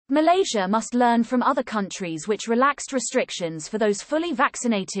Malaysia must learn from other countries which relaxed restrictions for those fully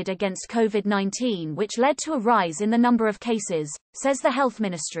vaccinated against COVID-19, which led to a rise in the number of cases, says the Health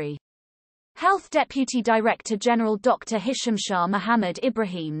Ministry. Health Deputy Director General Dr Hishamshah Mohd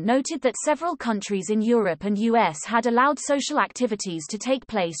Ibrahim noted that several countries in Europe and US had allowed social activities to take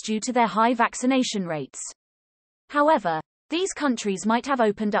place due to their high vaccination rates. However, these countries might have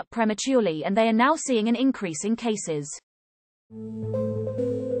opened up prematurely and they are now seeing an increase in cases.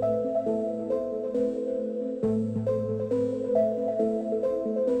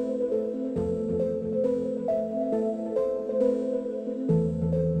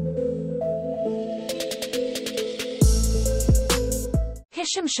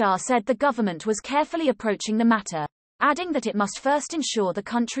 Hishamshah said the government was carefully approaching the matter, adding that it must first ensure the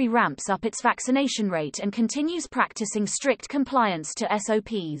country ramps up its vaccination rate and continues practicing strict compliance to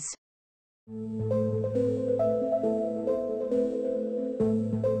SOPs.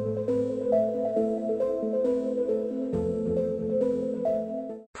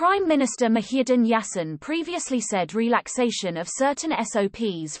 Prime Minister Muhyiddin Yassin previously said relaxation of certain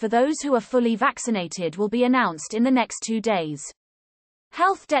SOPs for those who are fully vaccinated will be announced in the next 2 days.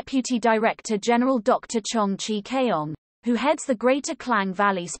 Health Deputy Director General Dr Chong Chi Keong, who heads the Greater Klang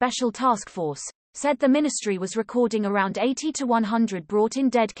Valley Special Task Force, said the ministry was recording around 80 to 100 brought-in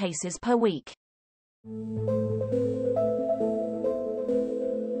dead cases per week.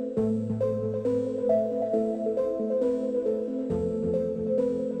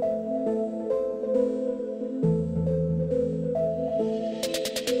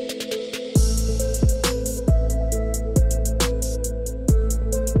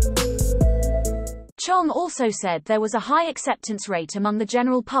 Chong also said there was a high acceptance rate among the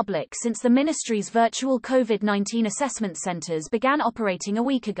general public since the ministry's virtual COVID-19 assessment centers began operating a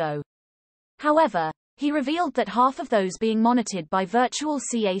week ago. However, he revealed that half of those being monitored by virtual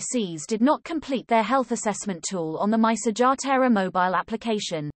CACs did not complete their health assessment tool on the MySejahtera mobile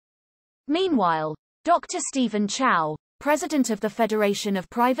application. Meanwhile, Dr. Stephen Chow, president of the Federation of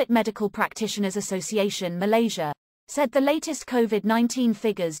Private Medical Practitioners Association Malaysia, said the latest COVID-19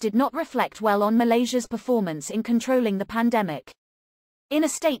 figures did not reflect well on Malaysia's performance in controlling the pandemic. In a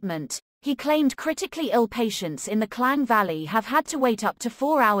statement, he claimed critically ill patients in the Klang Valley have had to wait up to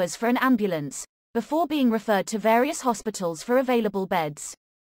 4 hours for an ambulance, before being referred to various hospitals for available beds.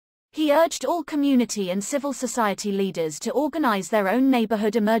 He urged all community and civil society leaders to organize their own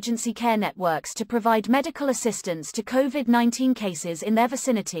neighborhood emergency care networks to provide medical assistance to COVID-19 cases in their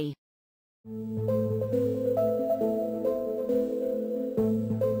vicinity.